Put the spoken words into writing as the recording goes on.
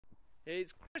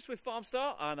It's Chris with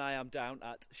Farmstar, and I am down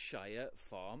at Shire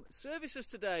Farm Services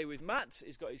today with Matt.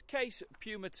 He's got his Case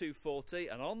Puma 240,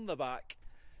 and on the back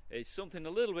is something a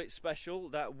little bit special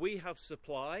that we have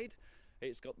supplied.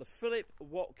 It's got the Philip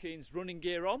Watkins running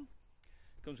gear on,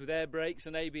 comes with air brakes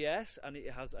and ABS, and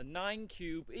it has a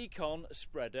 9-cube Econ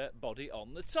spreader body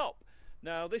on the top.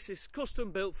 Now this is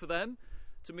custom built for them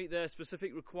to meet their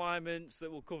specific requirements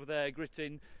that will cover their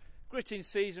gritting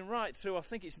season right through, I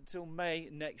think it's until May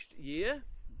next year.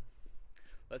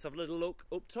 Let's have a little look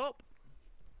up top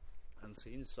and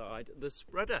see inside the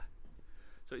spreader.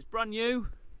 So it's brand new,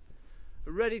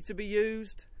 ready to be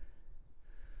used.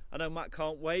 I know Matt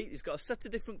can't wait. He's got a set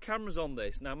of different cameras on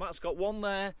this. Now Matt's got one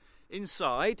there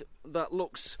inside that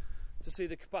looks to see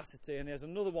the capacity, and he has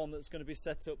another one that's going to be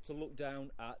set up to look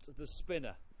down at the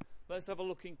spinner. Let's have a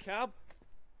look in cab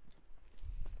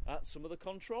at some of the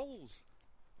controls.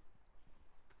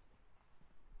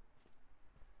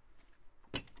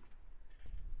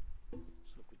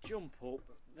 So if we jump up,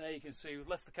 there you can see, we've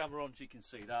left the camera on so you can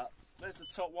see that. There's the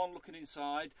top one looking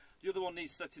inside. The other one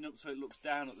needs setting up so it looks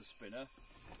down at the spinner.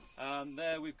 And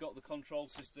there we've got the control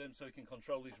system, so we can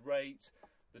control his rate,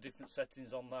 the different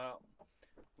settings on that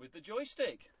with the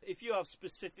joystick. If you have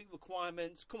specific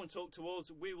requirements, come and talk to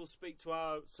us. We will speak to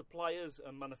our suppliers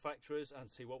and manufacturers and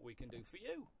see what we can do for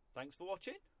you. Thanks for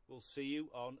watching. We'll see you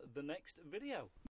on the next video.